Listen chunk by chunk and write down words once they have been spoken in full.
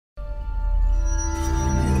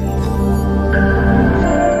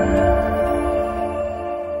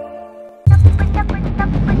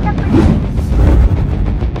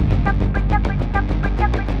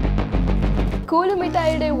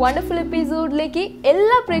wonderful episode like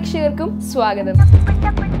എല്ലാ പ്രേക്ഷകർക്കും സ്വാഗതം.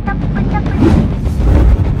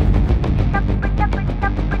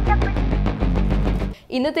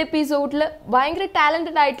 ഇന്നത്തെ എപ്പിസോഡിൽ ഭയങ്കര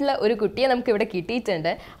ടാലന്റഡ് ആയിട്ടുള്ള ഒരു കുട്ടിയെ നമുക്ക് ഇവിടെ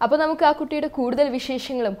കിട്ടിയിട്ടുണ്ട്. അപ്പോൾ നമുക്ക് ആ കുട്ടിയുടെ കൂടുതൽ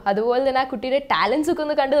വിശേഷങ്ങളും അതുപോലെ തന്നെ ആ കുട്ടിയുടെ ടാലൻസ് ഒക്കെ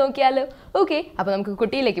ഒന്ന് കണ്ടു നോക്കിയാലോ? ഓക്കെ, അപ്പോൾ നമുക്ക്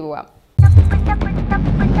കുട്ടിയിലേക്ക് പോവാം.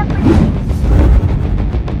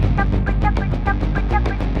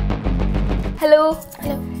 ഹലോ,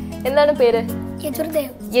 എന്താണ് പേര്?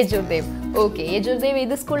 യജുർദേവ്. ഓക്കെ, യജുർദേവ്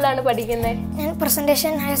ഏത് സ്കൂളിലാണ് പഠിക്കുന്നത്? ഞാൻ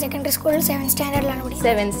പ്രസന്റേഷൻ ഹയർ സെക്കൻഡറി സ്കൂളിൽ 7th സ്റ്റാൻഡേർഡിലാണ് പഠിക്കുന്നത്.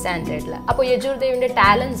 7th സ്റ്റാൻഡേർഡിൽ. അപ്പോൾ യജുർദേവിന്റെ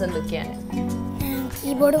ടാലൻസ് എന്തൊക്കെയാണ്?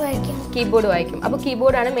 കീബോർഡ് വായിക്കും. അപ്പോൾ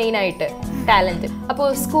കീബോർഡാണ് മെയിൻ ആയിട്ട് ടാലന്റ്. അപ്പോൾ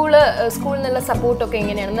സ്കൂളിൽ നിന്നുള്ള സപ്പോർട്ടൊക്കെ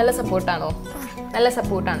എങ്ങനെയാണ്? നല്ല സപ്പോർട്ടാണോ? നല്ല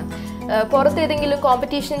സപ്പോർട്ടാണ്. പുറത്ത് ഏതെങ്കിലും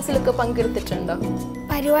കോമ്പറ്റീഷൻസിലൊക്കെ പങ്കെടുത്തിട്ടുണ്ടോ?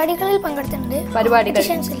 പരിപാടികളിൽ പങ്കെടുത്തിട്ടുണ്ട്.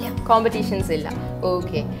 കോമ്പറ്റീഷൻസ് ഇല്ല.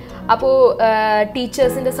 ഓക്കെ. അപ്പോൾ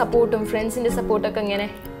ടീച്ചേഴ്സിന്റെ സപ്പോർട്ടും ഫ്രണ്ട്സിന്റെ സപ്പോർട്ടൊക്കെ എങ്ങനെ?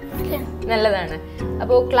 നല്ലതാണ്.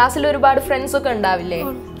 അപ്പോൾ ക്ലാസ്സിൽ ഒരുപാട് ഫ്രണ്ട്സ് ഒക്കെ ഉണ്ടാവില്ലേ?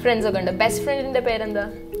 ഫ്രണ്ട്സ് ഒക്കെ ഉണ്ട്. ബെസ്റ്റ് ഫ്രണ്ടിന്റെ പേരെന്താ?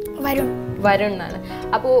 വരുൺ എന്നാണ്.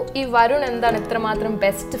 അപ്പോൾ ഈ വരുൺ എന്താണ് ഇത്രമാത്രം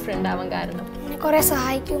ബെസ്റ്റ് ഫ്രണ്ട് ആവാൻ കാരണം? കുറെ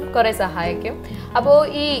സഹായിക്കും. അപ്പോൾ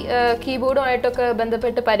ഈ കീബോർഡുമായിട്ടൊക്കെ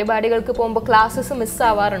ബന്ധപ്പെട്ട് പരിപാടികൾക്ക് പോകുമ്പോൾ ക്ലാസ്സസ് മിസ്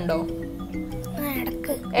ആവാറുണ്ടോ?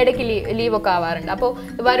 ഇടയ്ക്ക് ലീവൊക്കെ ആവാറുണ്ട്. അപ്പോൾ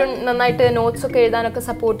വരുൺ നന്നായിട്ട് നോട്ട്സ് ഒക്കെ എഴുതാനൊക്കെ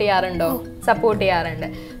സപ്പോർട്ട് ചെയ്യാറുണ്ട്.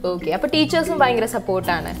 ഓക്കെ. അപ്പോൾ ടീച്ചേഴ്സും ഭയങ്കര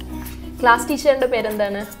സപ്പോർട്ടാണ്. ക്ലാസ് ടീച്ചറിന്റെ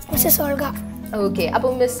പേരെന്താണ്? ഓക്കെ.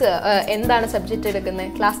 അപ്പോൾ മിസ് എന്താണ് സബ്ജക്റ്റ് എടുക്കുന്നത്?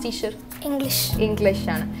 ക്ലാസ് ടീച്ചർ ഇംഗ്ലീഷ്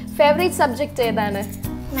ആണ്. ഫേവറേറ്റ് സബ്ജക്റ്റ് ഏതാണ്?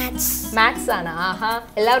 മാത്സ് ആണ്. ആഹാ,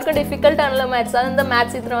 എല്ലാവർക്കും ഡിഫിക്കൽട്ട് ആണല്ലോ മാത്സ്. അതെന്താ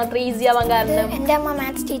മാത്സ് ഇത്രമാത്രം ഈസി ആവാൻ കാരണം? എൻ്റെ അമ്മ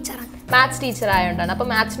മാത്സ് ടീച്ചർ ആയതുകൊണ്ടാണ്. അപ്പോൾ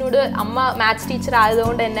മാത്സിനോട് അമ്മ മാത്സ് ടീച്ചർ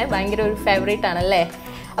ആയതുകൊണ്ട് തന്നെ ഭയങ്കര ഒരു ഫേവറേറ്റ് ആണല്ലേ?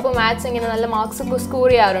 അപ്പോൾ മാത്സ് എങ്ങനെ നല്ല മാർക്സ് ഒക്കെ സ്കോർ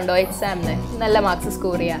ചെയ്യാറുണ്ടോ? എക്സാമിന് നല്ല മാർക്സ്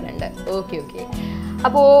സ്കോർ ചെയ്യാറുണ്ട്. ഓക്കെ.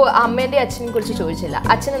 അപ്പോൾ അമ്മേൻ്റെ അച്ഛനെ കുറിച്ച് ചോദിച്ചില്ല.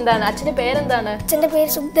 അച്ഛൻ്റെ പേരെന്താണ്? അച്ഛൻ്റെ പേര്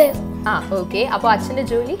സുഖ്ദേവ്. ഓക്കെ. അപ്പോൾ അച്ഛൻ്റെ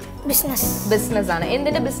ജോലി ബിസിനസ് ആണ്.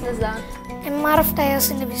 എന്തിന്റെ ബിസിനസ്സാണ്? MRF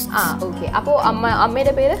ടയേഴ്സിന്റെ business. ഓക്കെ. അപ്പോൾ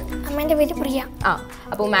അമ്മയുടെ പേര്? അമ്മേന്റെ പേര് പ്രിയ.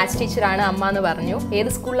 അപ്പോൾ മാത്സ് ടീച്ചറാണ് അമ്മ എന്ന് പറഞ്ഞു. ഏത്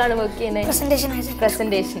സ്കൂളിലാണ് വർക്ക് ചെയ്യുന്നത്?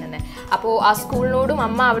 പ്രസന്റേഷൻ തന്നെ. അപ്പോൾ ആ സ്കൂളിനോടും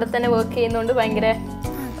അമ്മ അവിടെ തന്നെ വർക്ക് ചെയ്യുന്നതുകൊണ്ട് ഭയങ്കര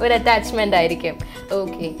ഒരു അറ്റാച്ച്മെന്റ് ആയിരിക്കും.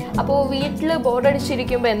 ഓക്കെ. അപ്പോൾ വീട്ടിൽ ബോർഡ്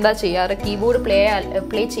അടിച്ചിരിക്കുമ്പോൾ എന്താ ചെയ്യാറ്? കീബോർഡ്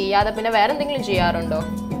പ്ലേ ചെയ്യാതെ പിന്നെ വേറെ എന്തെങ്കിലും ചെയ്യാറുണ്ടോ?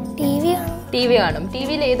 ടി വി കാണും. ടി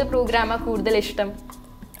വിയിൽ ഏത് പ്രോഗ്രാമാണ് കൂടുതൽ ഇഷ്ടം?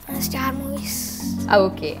 Star movies.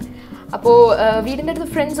 ഓക്കെ. അപ്പോൾ വീടിൻ്റെ അടുത്ത്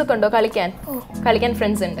ഫ്രണ്ട്സ് ഒക്കെ ഉണ്ടോ? കളിക്കാൻ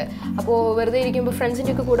ഫ്രണ്ട്സ് ഉണ്ട്. അപ്പോൾ വെറുതെ ഇരിക്കുമ്പോൾ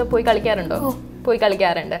ഫ്രണ്ട്സിൻ്റെ ഒക്കെ കൂടെ പോയി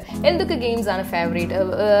കളിക്കാറുണ്ട്. എന്തൊക്കെ ഗെയിംസ് ആണ് ഫേവറേറ്റ്?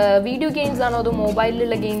 വീഡിയോ ഗെയിംസ് ആണോ അതോ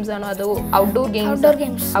മൊബൈലിലുള്ള ഗെയിംസ് ആണോ അതോ ഔട്ട്ഡോർ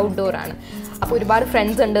ഗെയിംസ്? ഔട്ട്ഡോർ ആണ്. അപ്പോൾ ഒരുപാട്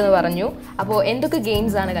ഫ്രണ്ട്സ് ഉണ്ടെന്ന് പറഞ്ഞു. അപ്പോൾ എന്തൊക്കെ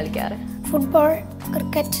ഗെയിംസ് ആണ് കളിക്കാറ്? ഫുട്ബോൾ,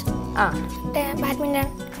 ക്രിക്കറ്റ്, ബാഡ്മിൻ്റൺ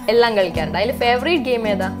എല്ലാം കളിക്കാറുണ്ട്. അതിൽ ഫേവറേറ്റ് ഗെയിം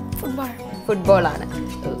ഏതാ? ഫുട്ബോൾ ആണ്.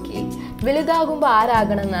 ഓക്കെ. വലുതാകുമ്പോൾ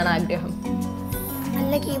ആരാകണം എന്നാണ് ആഗ്രഹം?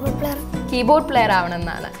 നല്ല കീബോർഡ് പ്ലെയർ ആവണം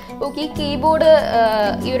എന്നാണ്. ഓക്കെ. ഈ കീബോർഡ്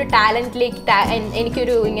ഈ ഒരു ടാലന്റിലേക്ക്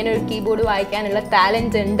എനിക്കൊരു ഇങ്ങനെ ഒരു കീബോർഡ് വായിക്കാനുള്ള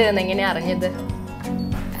ടാലന്റ് ഉണ്ട് എന്ന് എങ്ങനെയാണ് അറിഞ്ഞത്?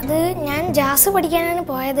 അത് ഞാൻ ജാസ് പഠിക്കാനാണ്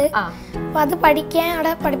പോയത്. അപ്പൊ അത് പഠിക്കാൻ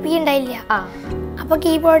അവിടെ പഠിപ്പിക്കണ്ടായില്ല. അപ്പൊ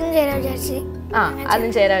കീബോർഡിന് ചേരാൻ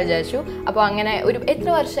വിചാരിച്ചു. അപ്പൊ അങ്ങനെ ഒരു എത്ര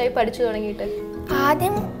വർഷമായി പഠിച്ചു തുടങ്ങിയിട്ട്?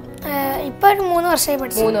 ആദ്യം ഇപ്പൊ 3 വർഷമായി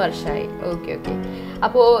പഠിച്ചു. 3 വർഷമായി. ഓക്കെ.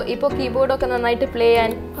 അപ്പോൾ ഇപ്പോൾ കീബോർഡൊക്കെ നന്നായിട്ട് പ്ലേ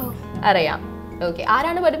ചെയ്യാൻ അറിയാം. ഓക്കെ.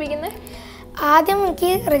 ആരാണ് പഠിപ്പിക്കുന്നത്? ആദ്യം എനിക്ക്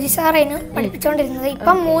റജി സാറായിരുന്നു പഠിപ്പിച്ചുകൊണ്ടിരുന്നത്.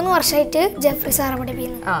 ഇപ്പം 3 വർഷമായിട്ട് ജെഫ്രി സാറ്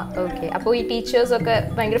പഠിപ്പിക്കുന്നത്. ഓക്കെ. അപ്പോൾ ഈ ടീച്ചേഴ്സ് ഒക്കെ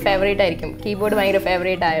ഭയങ്കര ഫേവറേറ്റ് ആയിരിക്കും. കീബോർഡ് ഭയങ്കര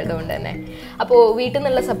ഫേവറേറ്റ് ആയതുകൊണ്ട് തന്നെ. അപ്പോൾ വീട്ടിൽ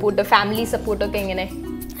നിന്നുള്ള സപ്പോർട്ട്, ഫാമിലി സപ്പോർട്ടൊക്കെ എങ്ങനെ?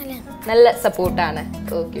 നല്ല സപ്പോർട്ടാണ്.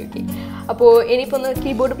 ഓക്കെ. അപ്പോൾ ഇനിയിപ്പോൾ ഒന്ന്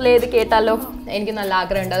കീബോർഡ് പ്ലേ ചെയ്ത് കേട്ടാലോ? എനിക്ക് നല്ല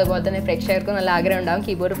ആഗ്രഹമുണ്ട്. അതുപോലെ തന്നെ പ്രേക്ഷകർക്കും നല്ല ആഗ്രഹം ഉണ്ടാവും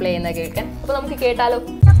കീബോർഡ് പ്ലേ ചെയ്യുന്ന കേൾക്കാൻ. അപ്പോൾ നമുക്ക് കേട്ടാലോ?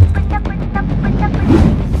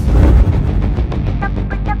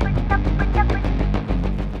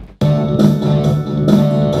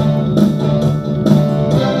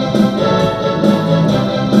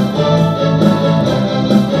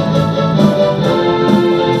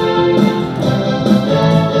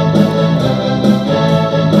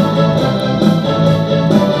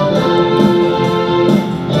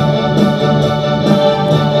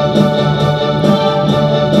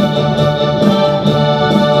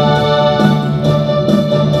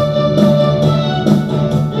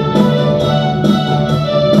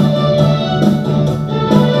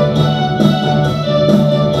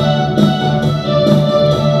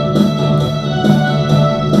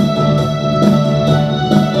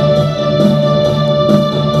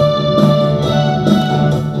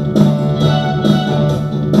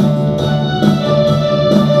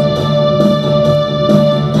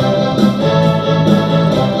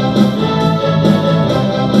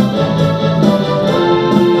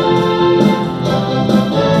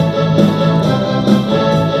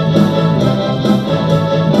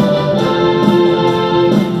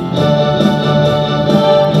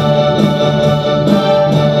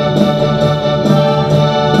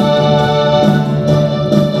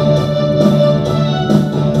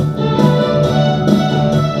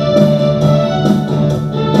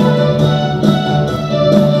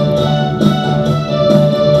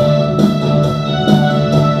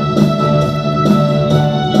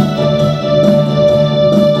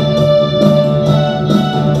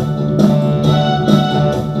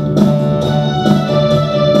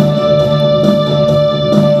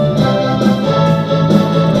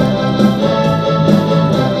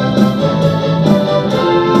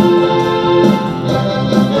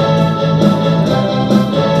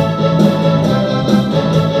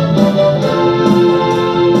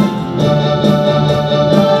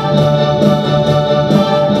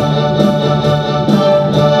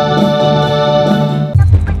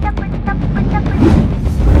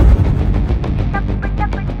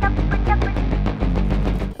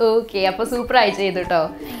 ഓക്കെ, അപ്പോൾ സൂപ്പറായി ചെയ്തു കേട്ടോ.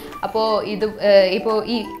 അപ്പോൾ ഇത് ഇപ്പോൾ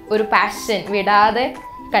ഈ ഒരു പാഷൻ വിടാതെ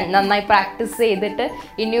നന്നായി പ്രാക്ടീസ് ചെയ്തിട്ട്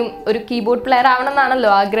ഇനിയും ഒരു കീബോർഡ് പ്ലെയർ ആവണം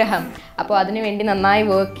എന്നാണല്ലോ ആഗ്രഹം. അപ്പോൾ അതിനു വേണ്ടി നന്നായി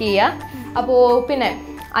വർക്ക് ചെയ്യുക. അപ്പോൾ പിന്നെ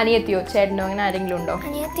അനിയത്തിയോ ചേട്ടനോ അങ്ങനെ ആരെങ്കിലും ഉണ്ടോ?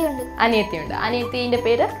 അനിയത്തിയുണ്ട്. അനിയത്തിൻ്റെ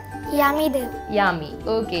പേര് യാമി.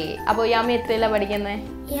 ഓക്കെ, അപ്പോൾ യാമി എത്രയിലാണ് പഠിക്കുന്നത്?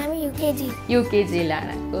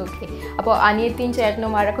 UKG-യിലാണ്. ഓക്കെ, അപ്പോൾ അനിയത്തിയും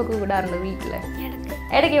ചേട്ടനും വഴക്കൊക്കെ കൂടാറുണ്ട് വീട്ടിൽ?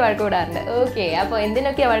 ഇടയ്ക്ക് വഴക്ക് കൂടാറുണ്ട്. ഓക്കെ, അപ്പോൾ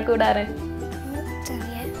എന്തിനൊക്കെയാണ് വഴക്ക് കൂടാറ്?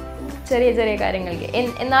 ചെറിയ ചെറിയ കാര്യങ്ങൾക്ക്.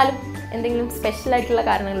 എന്നാലും എന്തെങ്കിലും സ്പെഷ്യൽ ആയിട്ടുള്ള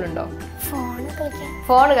കാരണങ്ങളുണ്ടോ?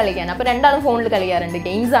 ഫോൺ കളിക്കാൻ. അപ്പോൾ രണ്ടാളും ഫോണിൽ കളിക്കാറുണ്ട്.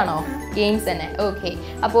 ഗെയിംസ് ആണോ? ഗെയിംസ് തന്നെ. ഓക്കെ,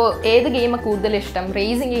 അപ്പോൾ ഏത് ഗെയിമാണ് കൂടുതൽ ഇഷ്ടം?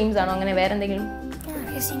 റേസിംഗ് ഗെയിംസ് ആണോ അങ്ങനെ വേറെ എന്തെങ്കിലും?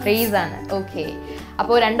 റേസ് ആണ്. ഓക്കെ,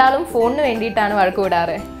 അപ്പോൾ രണ്ടാളും ഫോണിന് വേണ്ടിയിട്ടാണ് വഴക്ക്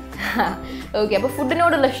കൂടാറ്. ഓക്കെ, അപ്പോൾ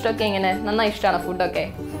ഫുഡിനോടുള്ള ഇഷ്ടമൊക്കെ എങ്ങനെ? നന്നായി ഇഷ്ടമാണോ ഫുഡൊക്കെ?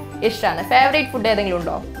 ഇഷ്ടമാണ്. ഫേവറേറ്റ് ഫുഡ് ഏതെങ്കിലും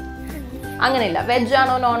ഉണ്ടോ? അങ്ങനെയില്ല. വെജ്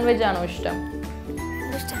ആണോ നോൺ വെജ് ആണോ ഇഷ്ടം?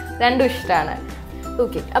 രണ്ടും ഇഷ്ടമാണ്.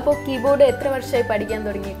 ഓക്കെ, അപ്പോൾ കീബോർഡ് എത്ര വർഷമായി പഠിക്കാൻ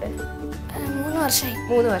തുടങ്ങിയിട്ട്?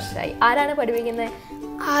 3 വർഷമായി. ആരാണ് പഠിപ്പിക്കുന്നത്?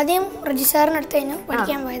 ആദ്യം റജിസാറിനടുത്തായിരുന്നു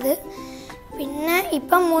പഠിക്കാൻ പോയത്. പിന്നെ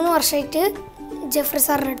ഇപ്പം 3 വർഷമായിട്ട് ജെഫ്രി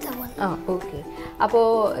സാറിൻ്റെ അടുത്താണ് പോകുന്നത്. ഓക്കെ, അപ്പോൾ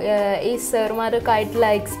ഈ സാറുമാരൊക്കെ ആയിട്ടുള്ള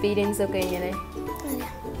എക്സ്പീരിയൻസ് ഒക്കെ എങ്ങനെ?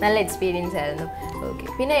 നല്ല എക്സ്പീരിയൻസ് ആയിരുന്നു. ഓക്കെ,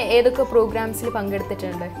 പിന്നെ ഏതൊക്കെ പ്രോഗ്രാംസിൽ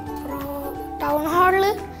പങ്കെടുത്തിട്ടുണ്ട്? ടൗൺ ഹാളിൽ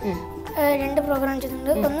 2 പ്രോഗ്രാം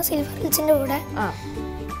ചെയ്തിട്ടുണ്ട്. ഒന്ന് സിൽവർ ഹിൽസിൻ്റെ കൂടെ,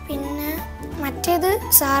 പിന്നെ മറ്റേത്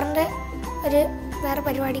സാറിൻ്റെ ഒരു വേറെ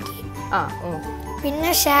പരിപാടിക്ക്, പിന്നെ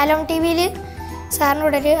ശാലോം TV-യിൽ സാറിൻ്റെ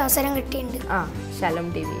കൂടെ ഒരു അവസരം കിട്ടിയിട്ടുണ്ട്. ശാലോം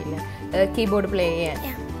TV-യിൽ കീബോർഡ് പ്ലേ ചെയ്യാൻ.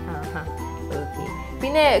 ഓക്കെ,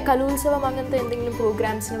 പിന്നെ കലോത്സവം അങ്ങനത്തെ എന്തെങ്കിലും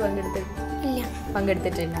പ്രോഗ്രാംസിന്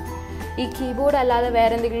പങ്കെടുത്തിട്ടില്ല? ഈ കീബോർഡ് അല്ലാതെ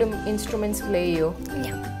വേറെ എന്തെങ്കിലും ഇൻസ്ട്രുമെന്റ്സ് പ്ലേ ചെയ്യോ?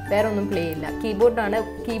 വേറെ ഒന്നും പ്ലേ ചെയ്യില്ല.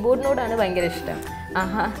 കീബോർഡിനോടാണ് ഭയങ്കര ഇഷ്ടം.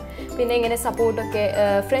 പിന്നെ ഇങ്ങനെ സപ്പോർട്ടൊക്കെ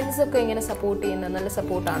ഫ്രണ്ട്സൊക്കെ ഇങ്ങനെ സപ്പോർട്ട് ചെയ്യുന്നത് നല്ല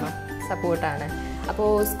സപ്പോർട്ടാണോ? സപ്പോർട്ടാണ്. അപ്പോൾ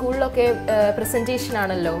സ്കൂളിലൊക്കെ പ്രസൻറ്റേഷൻ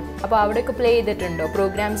ആണല്ലോ, അപ്പോൾ അവിടെയൊക്കെ പ്ലേ ചെയ്തിട്ടുണ്ടോ?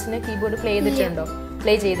 പ്രോഗ്രാംസിന് കീബോർഡ് പ്ലേ ചെയ്തിട്ടുണ്ടോ?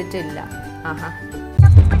 പ്ലേ ചെയ്തിട്ടില്ല.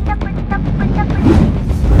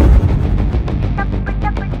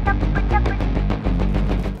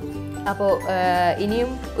 അപ്പോൾ ഇനിയും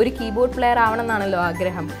ഒരു കീബോർഡ് പ്ലെയർ ആവണം എന്നാണല്ലോ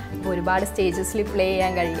ആഗ്രഹം. അപ്പോൾ ഒരുപാട് സ്റ്റേജസിൽ പ്ലേ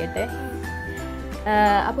ചെയ്യാൻ കഴിയട്ടെ.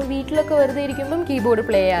 അപ്പോൾ വീട്ടിലൊക്കെ വെറുതെ ഇരിക്കുമ്പം കീബോർഡ്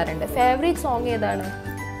പ്ലേ ചെയ്യാറുണ്ട്. ഫേവറേറ്റ് സോങ് ഏതാണ്?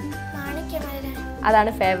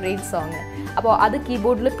 അതാണ് ഫേവറേറ്റ് സോങ്. അപ്പോൾ അത്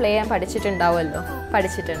കീബോർഡിൽ പ്ലേ ചെയ്യാൻ പഠിച്ചിട്ടുണ്ടാവുമല്ലോ?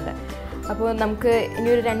 പഠിച്ചിട്ടുണ്ട്. അപ്പോൾ നമുക്ക്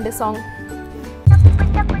ഇനിയൊരു 2 സോങ്.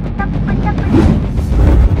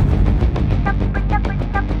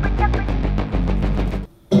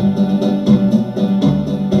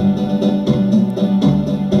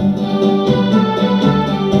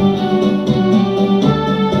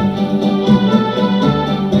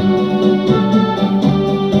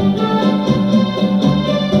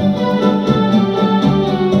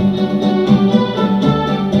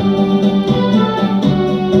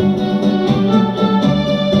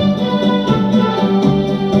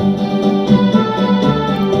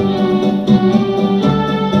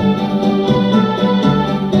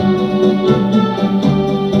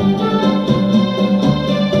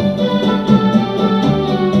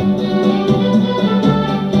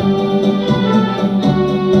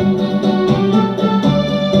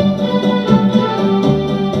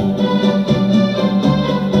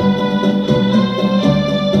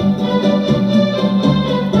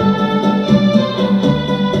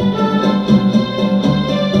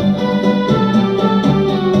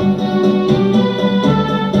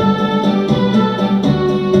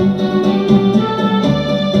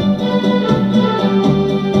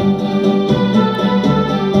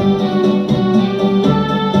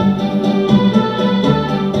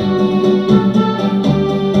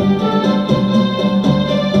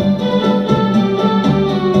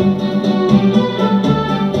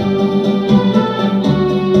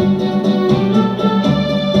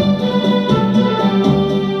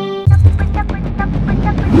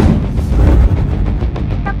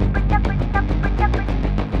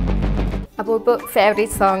 അപ്പോൾ ഇപ്പോൾ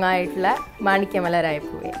ഫേവറേറ്റ് സോങ് ആയിട്ടുള്ള മാണിക്യമലരായി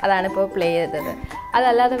പോയി അതാണ് ഇപ്പോൾ പ്ലേ ചെയ്തത്.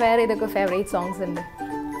 അതല്ലാതെ വേറെ ഏതൊക്കെ ഫേവറേറ്റ് സോങ്സ് ഉണ്ട്?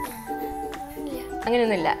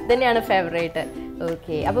 അങ്ങനെയൊന്നുമില്ല, തന്നെയാണ് ഫേവറേറ്റ്.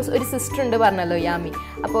 ഓക്കെ, അപ്പോൾ ഒരു സിസ്റ്റർ ഉണ്ട് പറഞ്ഞല്ലോ, യാമി.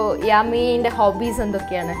 അപ്പോൾ യാമീൻ്റെ ഹോബീസ്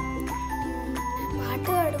എന്തൊക്കെയാണ്?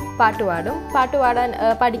 പാട്ട് പാടും. പാട്ട് പാടാൻ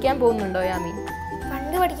പഠിക്കാൻ പോകുന്നുണ്ടോ യാമി?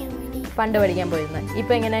 പണ്ട് പഠിക്കാൻ പോയിരുന്നു.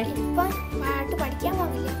 ഇപ്പം എങ്ങനെ?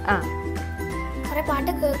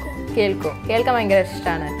 കേൾക്കാൻ ഭയങ്കര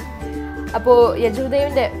ഇഷ്ടമാണ്. അപ്പോൾ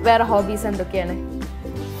യജുർദേവിൻ്റെ വേറെ ഹോബീസ് എന്തൊക്കെയാണ്?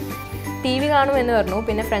 TV കാണുമെന്ന് പറഞ്ഞു,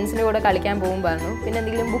 പിന്നെ ഫ്രണ്ട്സിൻ്റെ കൂടെ കളിക്കാൻ പോകും പറഞ്ഞു, പിന്നെ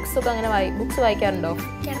എന്തെങ്കിലും ബുക്സൊക്കെ അങ്ങനെ ബുക്സ് വായിക്കാറുണ്ടോ?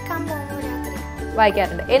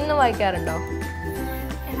 വായിക്കാറുണ്ട്. എന്നും വായിക്കാറുണ്ടോ?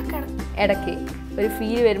 ഇടയ്ക്ക്. ഒരു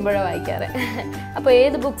ഫീൽ വരുമ്പോഴാണ് വായിക്കാറ്. അപ്പോൾ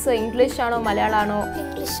ഏത് ബുക്സ്, ഇംഗ്ലീഷ് ആണോ മലയാളമാണോ?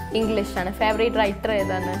 ഇംഗ്ലീഷ് ആണ്. ഫേവറേറ്റ് റൈറ്റർ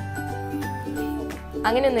ഏതാണ്?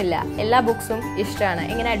 അങ്ങനെയൊന്നുമില്ല, എല്ലാ ബുക്സും ഇഷ്ടമാണ്.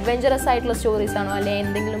 എങ്ങനെ അഡ്വഞ്ചറസ് ആയിട്ടുള്ള സ്റ്റോറീസ് ആണോ അല്ലെങ്കിൽ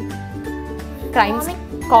എന്തെങ്കിലും ക്രൈംസ്?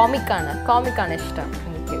 കോമിക്കാണ് ഇഷ്ടം.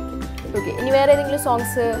 ഓക്കെ. ഇനി വേറെ ഏതെങ്കിലും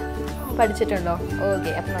സോങ്സ് പഠിച്ചിട്ടുണ്ടോ?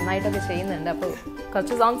 ഓക്കെ, അപ്പം നന്നായിട്ടൊക്കെ ചെയ്യുന്നുണ്ട്. അപ്പോൾ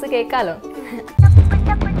കുറച്ച് സോങ്സ് കേൾക്കാമല്ലോ.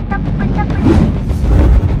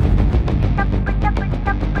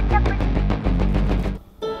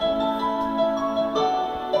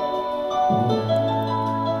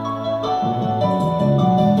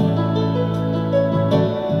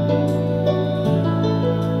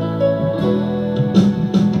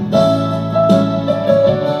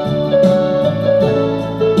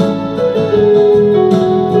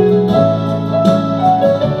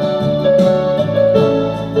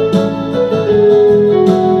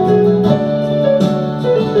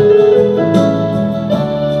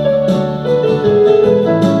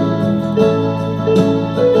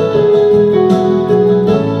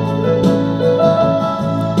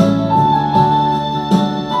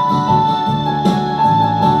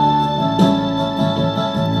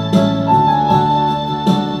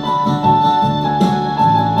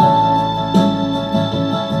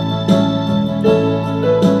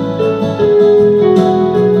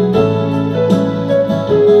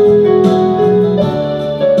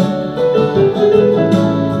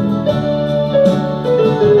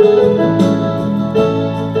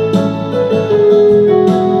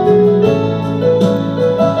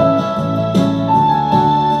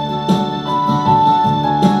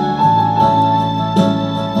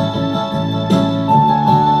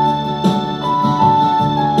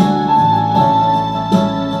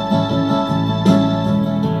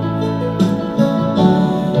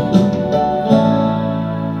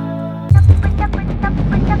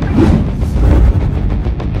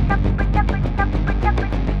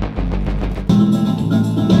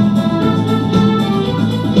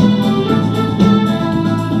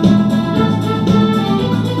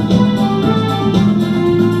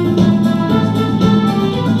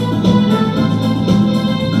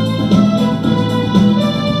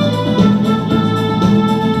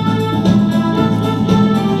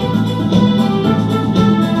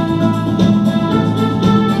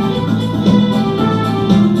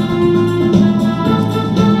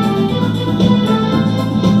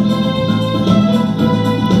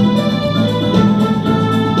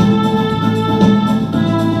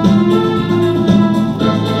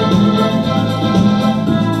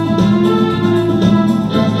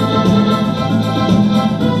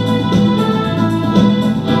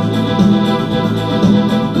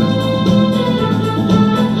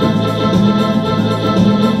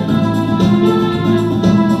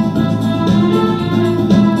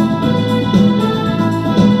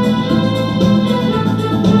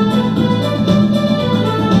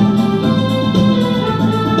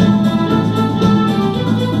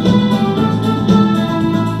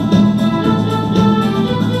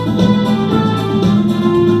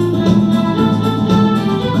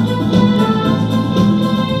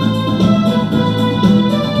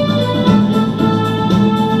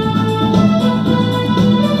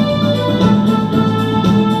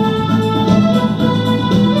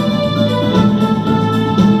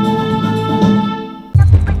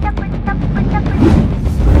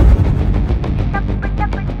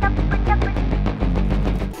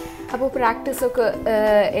 പ്രാക്ടീസ് ഒക്കെ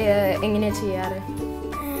എങ്ങനെയാ ചെയ്യാറ്?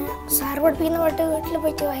 സാർ പഠിപ്പിക്കുന്ന പാട്ട് വീട്ടിൽ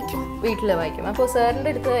പോയിട്ട് വായിക്കും. വീട്ടിൽ വായിക്കും. അപ്പോൾ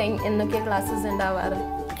സാറിൻ്റെ അടുത്ത് എന്തൊക്കെയാണ് ക്ലാസ്സസ് ഉണ്ടാവാറ്?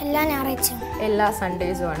 എല്ലാ ഞായറാഴ്ചയും, എല്ലാ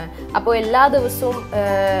സൺഡേസും ആണ്. അപ്പോൾ എല്ലാ ദിവസവും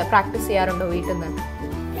പ്രാക്ടീസ് ചെയ്യാറുണ്ടോ വീട്ടിൽ നിന്ന്?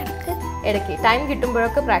 ഇടയ്ക്ക് ടൈം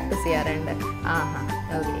കിട്ടുമ്പോഴൊക്കെ പ്രാക്ടീസ് ചെയ്യാറുണ്ട്. ആഹാ,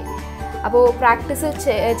 ഓക്കെ. അപ്പോൾ പ്രാക്ടീസ്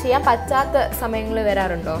ചെയ്യാൻ പറ്റാത്ത സമയങ്ങൾ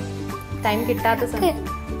വരാറുണ്ടോ? ടൈം കിട്ടാത്ത സമയം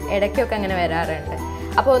ഇടയ്ക്കൊക്കെ അങ്ങനെ വരാറുണ്ട്.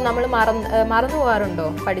 അപ്പോൾ നമ്മൾ മറന്നു പോകാറുണ്ടോ?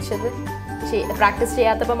 പഠിച്ചത് പ്രാക്ടീസ്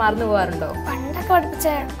ചെയ്യാത്തപ്പോൾ മറന്നു പോകാറുണ്ടോ? പണ്ടൊക്കെ പഠിപ്പിച്ച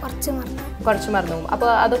കുറച്ച് മറന്നു പോകും. അപ്പോൾ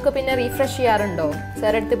അതൊക്കെ പിന്നെ റീഫ്രഷ് ചെയ്യാറുണ്ടോ?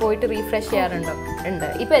 സാർ അടുത്ത് പോയിട്ട് റീഫ്രഷ് ചെയ്യാറുണ്ടോ? ഉണ്ട്.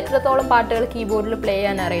 ഇപ്പോൾ എത്രത്തോളം പാട്ടുകൾ കീബോർഡിൽ പ്ലേ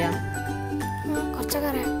ചെയ്യാൻ അറിയാം?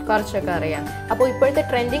 കുറച്ചൊക്കെ അറിയാം. അപ്പോൾ ഇപ്പോഴത്തെ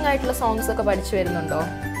ട്രെൻഡിങ് ആയിട്ടുള്ള സോങ്സ് ഒക്കെ പഠിച്ചു വരുന്നുണ്ടോ?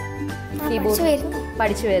 കീബോർഡ്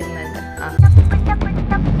പഠിച്ചു വരുന്നുണ്ട്. ആ,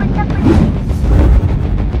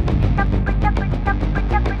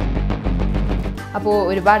 അപ്പോൾ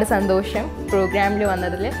ഒരുപാട് സന്തോഷം പ്രോഗ്രാമിൽ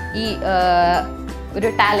വന്നതിൽ. ഈ ഒരു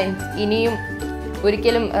ടാലൻറ്റ് ഇനിയും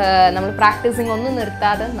ഒരിക്കലും നമ്മൾ പ്രാക്ടീസിങ് ഒന്നും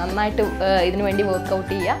നിർത്താതെ നന്നായിട്ട് ഇതിനു വേണ്ടി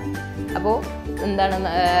വർക്കൗട്ട് ചെയ്യുക. അപ്പോൾ എന്താണ്,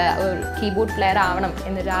 കീബോർഡ് പ്ലെയർ ആവണം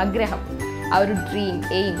എന്നൊരു ആഗ്രഹം, ആ ഒരു ഡ്രീം,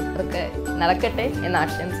 എയിം അതൊക്കെ നടക്കട്ടെ എന്ന്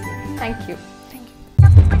ആശംസിക്കുന്നു. Thank you.